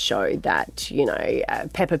joked on the show that,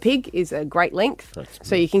 Peppa Pig is a great length.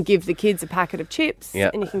 So you can give the kids a packet of chips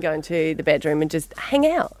and you can go into the bedroom and just hang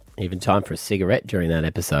out. Even time for a cigarette during that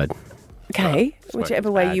episode. Okay, whichever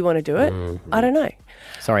way you want to do it. I don't know.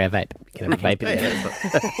 Sorry, I vape. You can have a vape in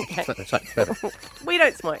there. We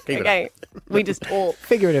don't smoke, okay? We just talk.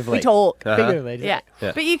 Figuratively. We talk. Figuratively. Yeah.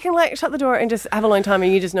 But you can shut the door and just have alone time,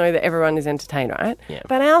 and you just know that everyone is entertained, right? Yeah.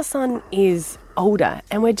 But our son is older,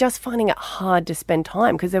 and we're just finding it hard to spend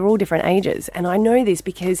time because they're all different ages. And I know this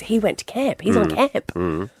because he went to camp. He's on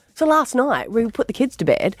camp. So last night we put the kids to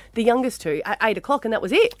bed, the youngest two, at 8 o'clock, and that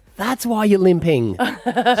was it. That's why you're limping.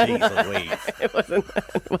 Jeez Louise.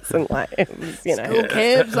 It wasn't like, it was, School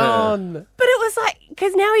camp's on. But it was like,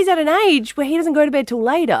 because now he's at an age where he doesn't go to bed till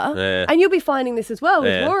later. Yeah. And you'll be finding this as well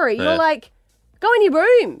with Yeah. Rory. Yeah. You're like, go in your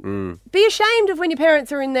room. Be ashamed of when your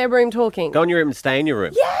parents are in their room talking. Go in your room and stay in your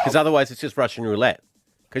room. Yes. Because otherwise it's just Russian roulette.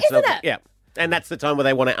 Isn't it? Yeah. And that's the time where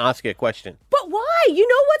they want to ask you a question. But why? You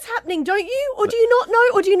know what's happening, don't you? Or do you not know?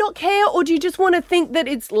 Or do you not care? Or do you just want to think that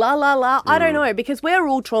it's la, la, la? I don't know, because we're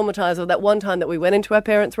all traumatised of that one time that we went into our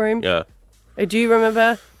parents' room. Yeah. Do you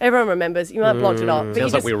remember? Everyone remembers. You might have blocked it off. But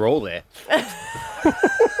Sounds like we were all there.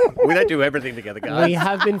 We don't do everything together, guys. We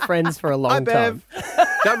have been friends for a long Hi, time. Bev.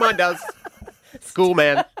 Don't mind us. School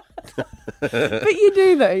man. But you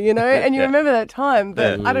do, though, and you remember that time.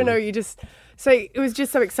 But I don't know, you just... So it was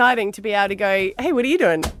just so exciting to be able to go, hey, what are you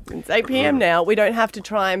doing? It's 8 p.m. now. We don't have to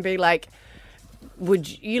try and be like, would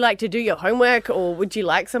you like to do your homework, or would you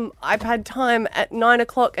like some iPad time at 9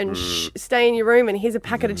 o'clock and stay in your room and here's a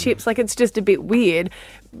packet of chips? Like, it's just a bit weird.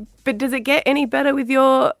 But does it get any better with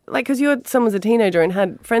your, because your son was a teenager and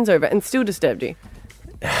had friends over and still disturbed you?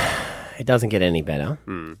 It doesn't get any better.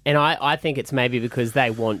 And I think it's maybe because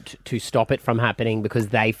they want to stop it from happening because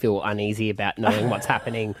they feel uneasy about knowing what's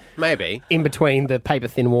happening Maybe. in between the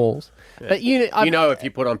paper-thin walls. But You know if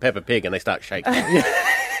you put on Peppa Pig and they start shaking.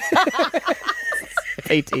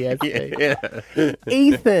 PTSD. Yeah.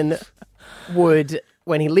 Ethan would,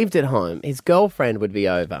 when he lived at home, his girlfriend would be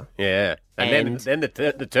over. Yeah. And- then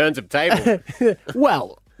the turns of table.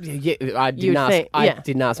 Well, I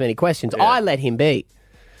didn't ask many questions. Yeah. I let him be.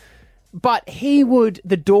 But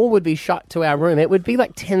the door would be shut to our room. It would be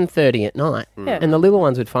like 10:30 at night. Yeah. And the little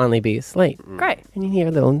ones would finally be asleep. Great. And you hear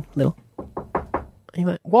a little. And you're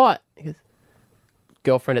like, what? He goes,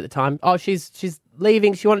 girlfriend at the time. Oh, she's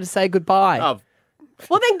leaving. She wanted to say goodbye. Oh,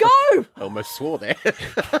 Well, then go. I almost swore there.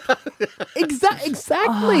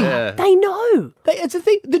 Exactly. Yeah. They know. It's the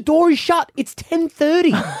thing. The door is shut. It's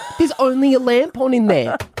 10:30. There's only a lamp on in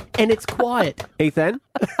there. And it's quiet. Ethan,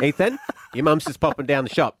 your mum's just popping down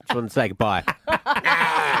the shop. Just wanted to say goodbye.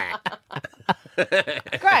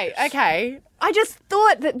 Great. Okay. I just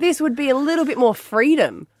thought that this would be a little bit more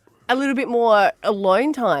freedom, a little bit more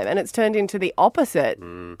alone time, and it's turned into the opposite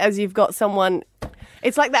as you've got someone.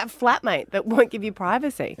 It's like that flatmate that won't give you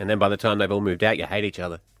privacy. And then by the time they've all moved out, you hate each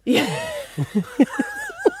other. Yeah.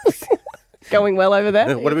 Going well over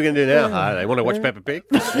there? What are we going to do now? I don't know. Want to watch Peppa Pig?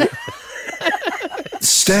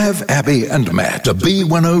 Stav, Abby, and Matt, the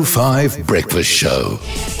B105 Breakfast Show.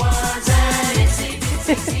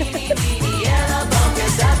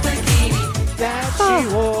 She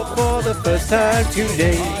wore for the first time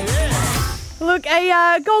today. Look,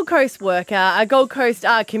 a Gold Coast worker, a Gold Coast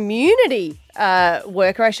community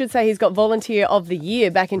worker, I should say, he's got Volunteer of the Year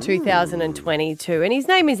back in 2022, and his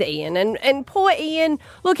name is Ian. And poor Ian,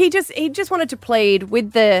 look, he just wanted to plead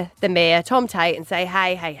with the mayor, Tom Tate, and say,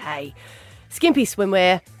 hey, skimpy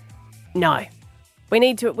swimwear, no, we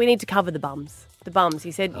need to cover the bums. The bums. He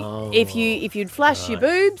said, if you'd flash your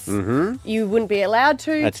boobs, you wouldn't be allowed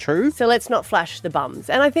to. That's true. So let's not flash the bums.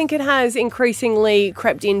 And I think it has increasingly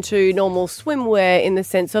crept into normal swimwear in the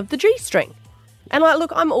sense of the G-string. And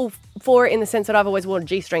look, I'm all for it in the sense that I've always worn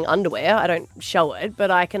G-string underwear. I don't show it, but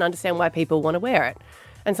I can understand why people want to wear it.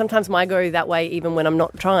 And sometimes mine go that way even when I'm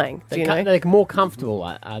not trying. Do you know? They're more comfortable,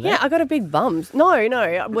 are they? Yeah, I got a big bums. No,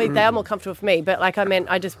 they are more comfortable for me. But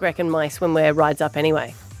I just reckon my swimwear rides up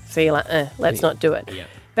anyway. So you're like, let's not do it. Yeah.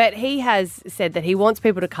 But he has said that he wants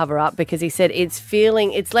people to cover up because he said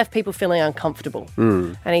it's left people feeling uncomfortable.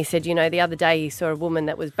 And he said, the other day he saw a woman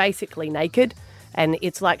that was basically naked and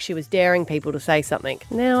it's like she was daring people to say something.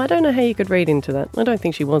 Now, I don't know how you could read into that. I don't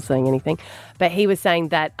think she was saying anything. But he was saying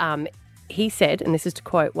that he said, and this is to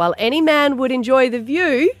quote, while any man would enjoy the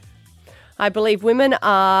view, I believe women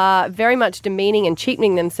are very much demeaning and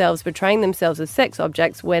cheapening themselves, portraying themselves as sex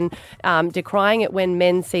objects when decrying it when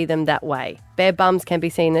men see them that way. Bare bums can be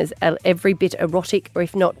seen as every bit erotic, or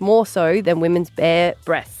if not more so, than women's bare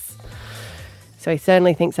breasts. So he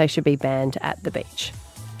certainly thinks they should be banned at the beach.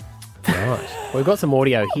 Right. We've got some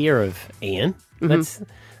audio here of Ian. Let's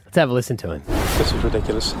have a listen to him. This is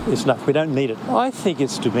ridiculous. It's enough. We don't need it. I think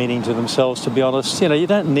it's demeaning to themselves, to be honest. You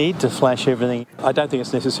don't need to flash everything. I don't think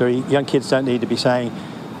it's necessary. Young kids don't need to be saying,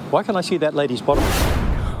 why can't I see that lady's bottom?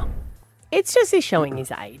 It's just he's showing his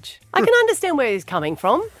age. I can understand where he's coming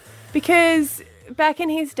from because back in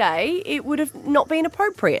his day, it would have not been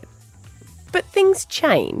appropriate. But things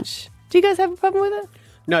change. Do you guys have a problem with it?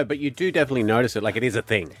 No, but you do definitely notice it. Like, it is a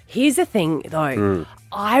thing. Here's the thing, though.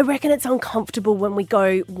 I reckon it's uncomfortable when we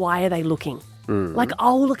go, why are they looking? Like,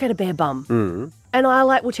 I'll look at a bare bum. And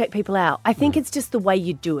will check people out. I think it's just the way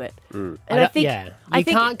you do it. And I think... You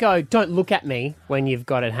can't go, don't look at me when you've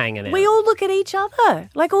got it hanging out. We all look at each other,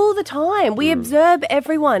 like all the time. We observe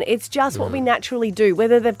everyone. It's just what we naturally do,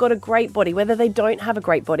 whether they've got a great body, whether they don't have a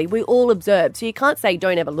great body. We all observe. So you can't say,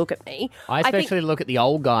 don't ever look at me. I especially look at the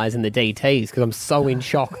old guys in the DTs because I'm so in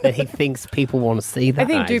shock that he thinks people want to see that. I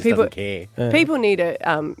think He just doesn't care. people need to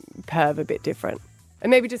perv a bit different. And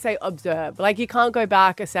maybe just say observe. Like you can't go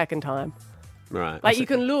back a second time. Right. Like you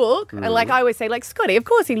can look, and like I always say, like Scotty, of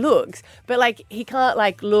course he looks, but like he can't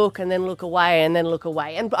like look and then look away and then look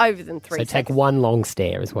away and over than 3 So seconds. take one long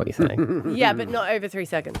stare is what you're saying. Yeah, but not over 3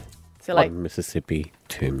 seconds. So like 1 Mississippi,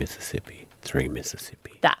 2 Mississippi, 3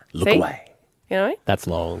 Mississippi. that. Look See? away. You know? That's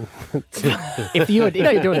long. if you're doing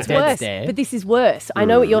a It's dead worse, stare. but this is worse. I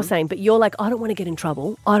know what you're saying, but you're like, I don't want to get in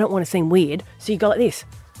trouble. I don't want to seem weird. So you go like this.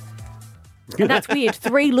 And that's weird.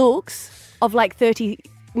 3 looks of like 30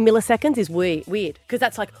 milliseconds is weird because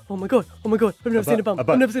that's like, oh my god, I've never seen a bum.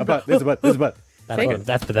 I've never seen a bum. There's a butt. There's a butt.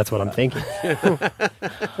 That's what I'm thinking.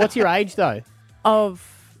 What's your age though? Of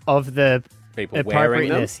the People wearing them?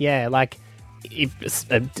 appropriateness? Yeah, like if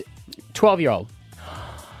a 12-year-old.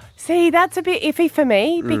 See, that's a bit iffy for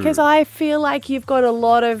me because I feel like you've got a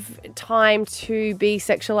lot of time to be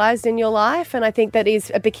sexualized in your life, and I think that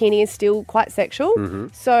a bikini is still quite sexual.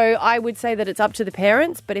 So I would say that it's up to the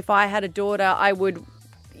parents, but if I had a daughter, I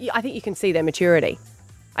think you can see their maturity.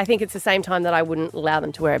 I think it's the same time that I wouldn't allow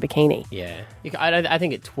them to wear a bikini. Yeah. I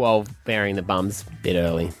think at 12, bearing the bum's a bit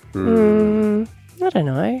early. I don't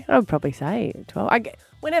know. I would probably say 12.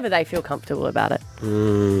 Whenever they feel comfortable about it.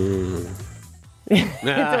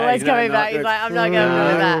 It's always coming back. He's like, I'm not going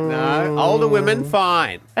to do that. No, older women,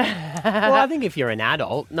 fine. Well, I think if you're an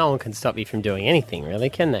adult, no one can stop you from doing anything, really,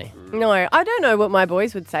 can they? No, I don't know what my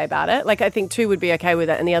boys would say about it. Like, I think 2 would be okay with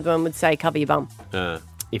it, and the other one would say cover your bum.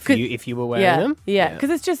 If you were wearing them? Yeah, because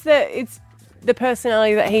it's just it's the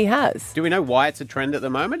personality that he has. Do we know why it's a trend at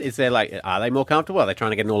the moment? Is there are they more comfortable? Are they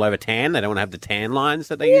trying to get an all over tan? They don't want to have the tan lines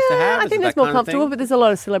that they used to have? I think that's more comfortable, but there's a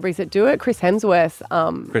lot of celebrities that do it. Chris Hemsworth.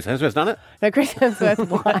 Chris Hemsworth's done it? No, Chris Hemsworth's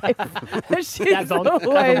wife. She's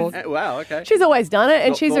always, wow, okay. She's always done it,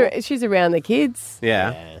 and she's around the kids.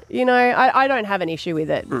 Yeah. You know, I don't have an issue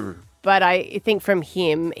with it. But I think from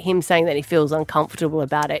him saying that he feels uncomfortable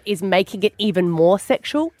about it is making it even more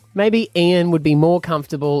sexual. Maybe Ian would be more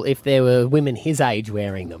comfortable if there were women his age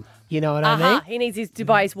wearing them. You know what I mean? He needs to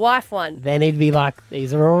buy his wife one. Then he'd be like,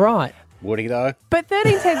 these are all right. Would he, though? But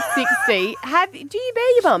 13, 10, 60, do you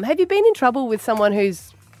bear your bum? Have you been in trouble with someone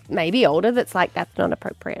who's maybe older that's like, that's not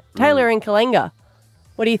appropriate? Taylor in Kalenga.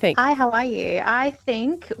 What do you think? Hi, how are you? I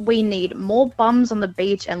think we need more bums on the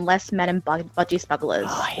beach and less men and budgie smugglers.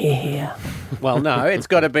 Oh, yeah. Well, no, it's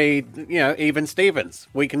got to be, even Stevens.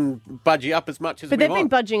 We can budgie up as much as But we they've want. been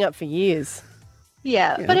budging up for years.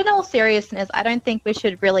 Yeah, but in all seriousness, I don't think we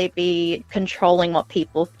should really be controlling what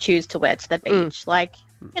people choose to wear to the beach. Like,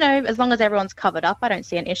 as long as everyone's covered up, I don't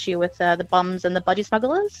see an issue with the bums and the budgie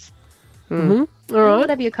smugglers. All right.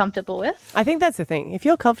 Whatever you're comfortable with. I think that's the thing. If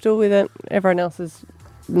you're comfortable with it, everyone else's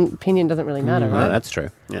opinion doesn't really matter, right? No, that's true.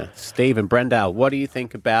 Yeah. Steve and Brendale, what do you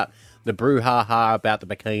think about the brouhaha about the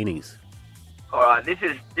bikinis? All right, this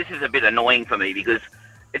is a bit annoying for me because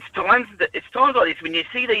it's times like this when you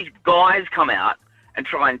see these guys come out and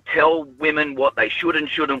try and tell women what they should and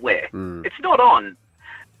shouldn't wear. It's not on.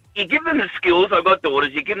 You give them the skills. I've got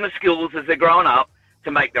daughters. You give them the skills as they're growing up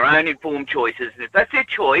to make their own informed choices. And if that's their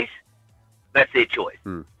choice, that's their choice.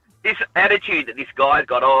 This attitude that this guy's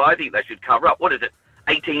got, I think they should cover up. What is it?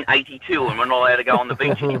 1882 and we're not allowed to go on the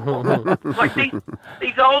beach anymore. Like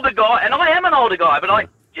these older guys, and I am an older guy, but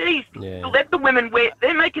geez, let the women wear.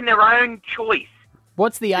 They're making their own choice.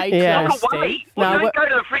 What's the age? Walk away. Don't go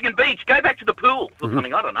to the frigging beach. Go back to the pool or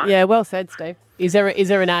something. I don't know. Yeah, well said, Steve. Is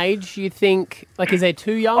there an age you think, like, is they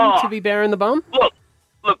too young to be bearing the bum?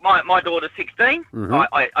 Look, my daughter's 16.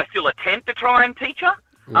 I still attempt to try and teach her.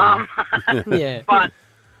 Yeah. But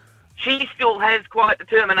she still has quite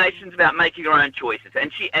determinations about making her own choices,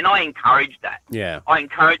 and I encourage that. Yeah. I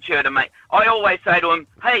encourage her to make. I always say to him,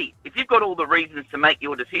 "Hey, if you've got all the reasons to make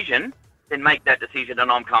your decision, then make that decision,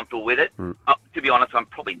 and I'm comfortable with it." To be honest, I'm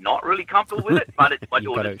probably not really comfortable with it, but it's my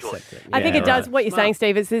daughter's choice. I think it does. What you're saying,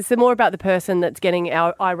 Steve, is it's more about the person that's getting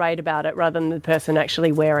irate about it rather than the person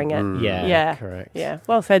actually wearing it. Yeah, correct. Yeah,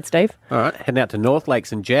 well said, Steve. All right, heading out to North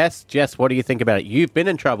Lakes and Jess. Jess, what do you think about it? You've been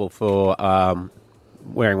in trouble for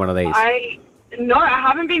wearing one of these. No, I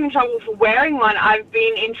haven't been in trouble for wearing one. I've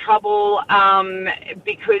been in trouble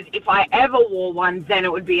because if I ever wore one, then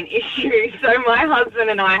it would be an issue. So my husband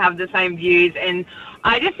and I have the same views, and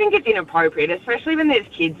I just think it's inappropriate, especially when there's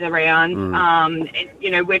kids around.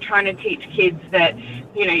 And, we're trying to teach kids that,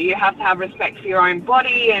 you have to have respect for your own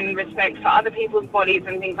body and respect for other people's bodies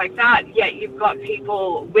and things like that. Yet you've got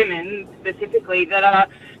people, women specifically, that are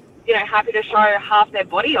happy to show half their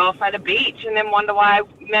body off at a beach and then wonder why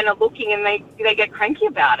men are looking and they get cranky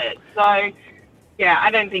about it. So, yeah, I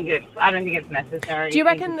don't think it's necessary. Do you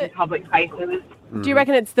reckon in public places? Do you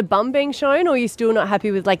reckon it's the bum being shown, or are you still not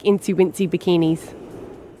happy with like incy-wincy bikinis?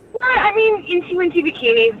 No, I mean, incy-wincy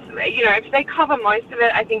bikinis, if they cover most of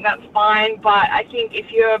it, I think that's fine. But I think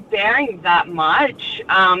if you're bearing that much,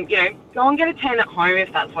 go and get a tan at home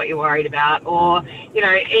if that's what you're worried about. Or,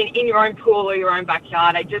 in your own pool or your own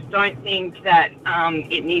backyard. I just don't think that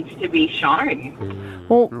it needs to be shown.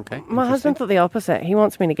 Well, my husband thought the opposite. He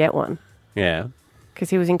wants me to get one. Yeah.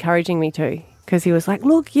 Because he was encouraging me to. Because he was like,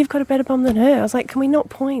 look, you've got a better bum than her. I was like, can we not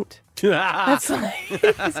point? That's like...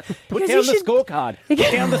 Put down the scorecard. Put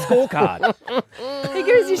down the scorecard. He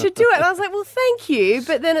goes, you should do it. And I was like, well, thank you.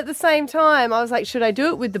 But then at the same time, I was like, should I do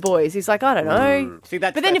it with the boys? He's like, I don't know. See,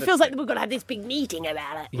 but then it feels like we've got to have this big meeting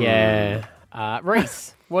about it. Yeah.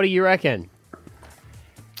 Reese, what do you reckon?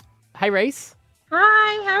 Hey, Reese.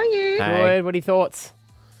 Hi, how are you? Good. What are your thoughts?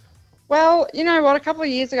 Well, you know what? A couple of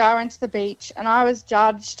years ago, I went to the beach and I was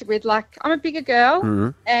judged with, like, I'm a bigger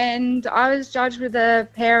girl, and I was judged with a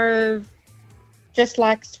pair of just,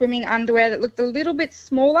 like, swimming underwear that looked a little bit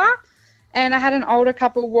smaller. And I had an older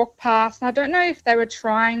couple walk past, and I don't know if they were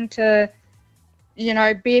trying to, you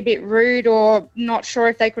know, be a bit rude or not sure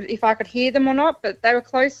if I could hear them or not, but they were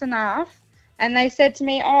close enough. And they said to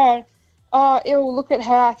me, oh, ew, look at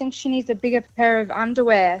her. I think she needs a bigger pair of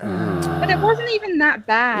underwear. But it wasn't even that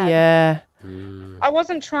bad. Yeah. I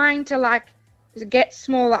wasn't trying to, like, get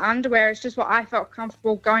smaller underwear. It's just what I felt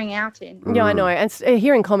comfortable going out in. Yeah, I know. And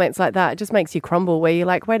hearing comments like that, it just makes you crumble where you're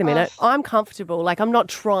like, wait a minute, I'm comfortable. Like, I'm not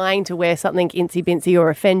trying to wear something incy-bincy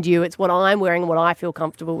or offend you. It's what I'm wearing, what I feel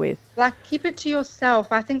comfortable with. Like, keep it to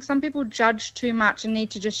yourself. I think some people judge too much and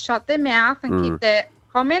need to just shut their mouth and keep their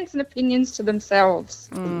comments and opinions to themselves.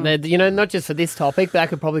 You know, not just for this topic, but that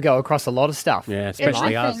could probably go across a lot of stuff. Yeah,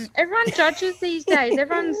 especially us. Everyone judges these days.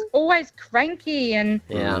 Everyone's always cranky and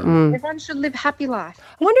everyone should live happy life.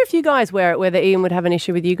 I wonder if you guys wear it, whether Ian would have an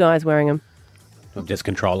issue with you guys wearing them. Just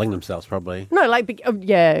controlling themselves, probably. No, like,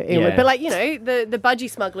 Ian would. But, like, you know, the budgie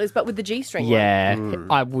smugglers, but with the G-string one. Yeah,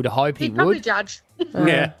 I would hope he He'd probably would. judge.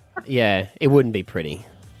 Yeah, it wouldn't be pretty.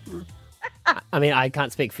 I mean, I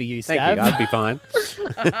can't speak for you, Stav. Thank you, I'd be fine.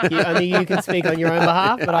 Only you can speak on your own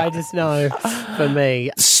behalf, but I just know for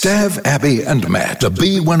me. Stav, Abby and Matt, the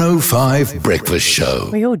B105 Breakfast Show.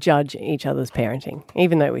 We all judge each other's parenting,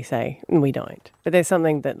 even though we say we don't. But there's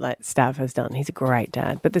something that, like, Stav has done. He's a great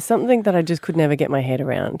dad. But there's something that I just could never get my head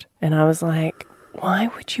around. And I was like, why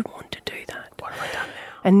would you want to do that? What have I done now?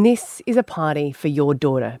 And this is a party for your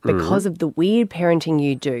daughter because of the weird parenting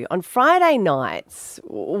you do. On Friday nights,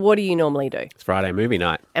 what do you normally do? It's Friday movie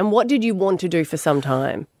night. And what did you want to do for some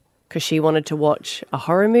time? Because she wanted to watch a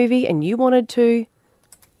horror movie and you wanted to...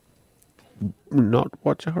 Not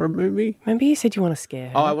watch a horror movie? Remember you said you want to scare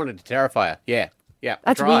her? Oh, I wanted to terrify her. Yeah.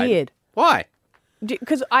 That's tried. weird. Why?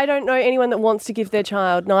 Because I don't know anyone that wants to give their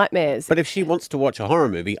child nightmares. But if she wants to watch a horror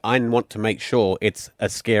movie, I want to make sure it's a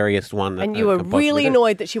scariest one. And you were really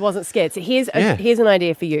annoyed that she wasn't scared. So here's an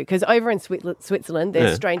idea for you. Because over in Switzerland,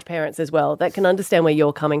 there's strange parents as well that can understand where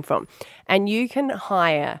you're coming from. And you can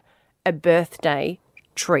hire a birthday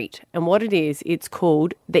treat. And what it is, it's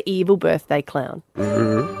called the evil birthday clown.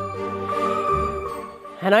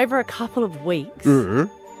 And over a couple of weeks,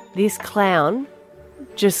 this clown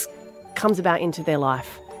just comes about into their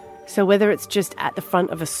life. So whether it's just at the front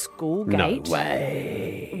of a school gate, no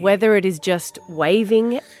way. Whether it is just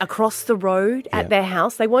waving across the road at their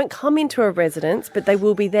house, they won't come into a residence, but they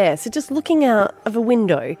will be there. So just looking out of a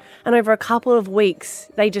window, and over a couple of weeks,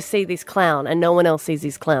 they just see this clown and no one else sees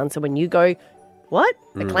this clown. So when you go, what?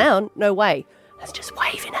 The clown? No way. It's just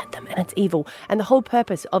waving at them and it's evil. And the whole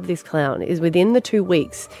purpose of this clown is within the 2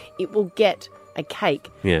 weeks, it will get a cake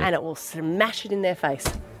and it will smash it in their face.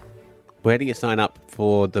 Where do you sign up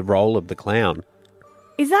for the role of the clown?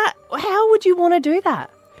 How would you want to do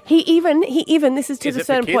that? He even, this is to a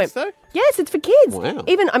certain point. Though? Yes, it's for kids. Wow.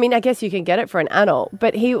 Even, I mean, I guess you can get it for an adult,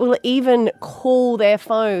 but he will even call their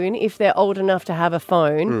phone if they're old enough to have a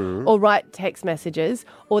phone or write text messages,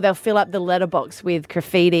 or they'll fill up the letterbox with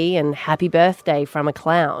graffiti and happy birthday from a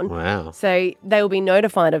clown. Wow. So they will be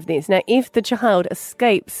notified of this. Now, if the child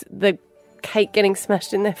escapes the cake getting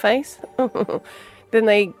smashed in their face, then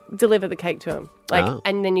they deliver the cake to him.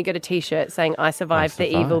 And then you get a T-shirt saying, I survived the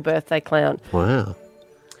evil birthday clown. Wow.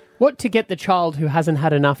 What to get the child who hasn't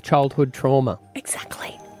had enough childhood trauma?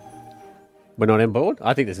 Exactly. We're not on board?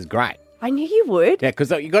 I think this is great. I knew you would. Yeah,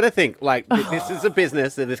 because you got to think, like, this is a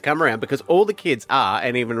business that has come around because all the kids are,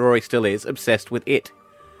 and even Rory still is, obsessed with It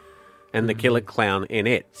and the killer clown in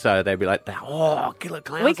It. So they'd be like, oh, killer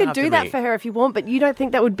clowns. We could after do that me. for her if you want, but you don't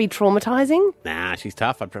think that would be traumatizing? Nah, she's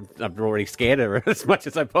tough. I've already scared her as much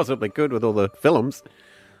as I possibly could with all the films.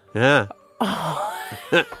 Yeah.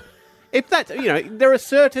 If that's, there are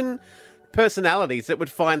certain personalities that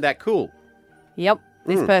would find that cool. Yep,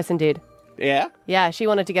 this person did. Yeah? Yeah, she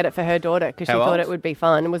wanted to get it for her daughter because she How thought old? it would be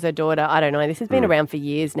fun. It was her daughter. I don't know. This has been around for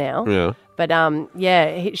years now. Yeah. But,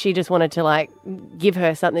 she just wanted to, like, give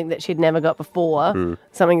her something that she'd never got before,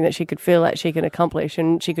 something that she could feel like she could accomplish,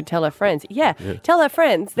 and she could tell her friends. Yeah. Tell her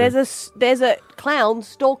friends, there's a clown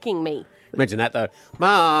stalking me. Imagine that, though.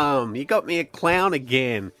 Mom, you got me a clown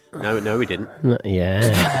again. No, we didn't.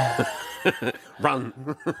 Yeah.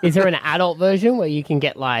 Run. Is there an adult version where you can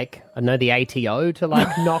get like, I don't know, the ATO to like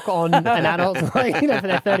knock on an adult's like, for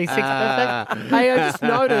their 36th birthday? Hey, I just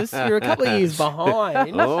noticed you're a couple of years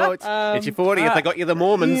behind. Oh, it's your 40th. They got you the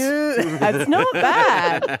Mormons. That's not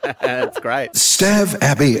bad. That's great. Stav,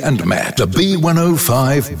 Abby and Matt, the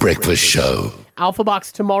B105 Breakfast Show. Alpha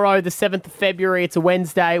Bucks tomorrow, the 7th of February. It's a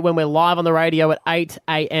Wednesday when we're live on the radio at 8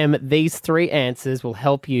 a.m. These three answers will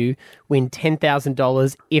help you win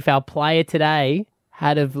 $10,000 if our player today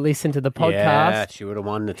had have listened to the podcast. Yeah, she would have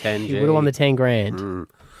won the 10. She would have won the 10 grand.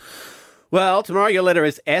 Well, tomorrow your letter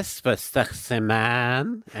is S for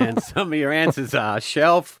Seman, and some of your answers are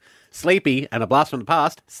Shelf, Sleepy, and a blast from the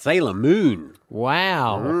past, Sailor Moon.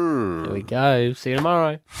 Wow. There we go. See you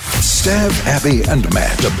tomorrow. Stav, Abby and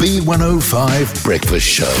Matt, the B105 Breakfast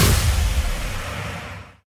Show.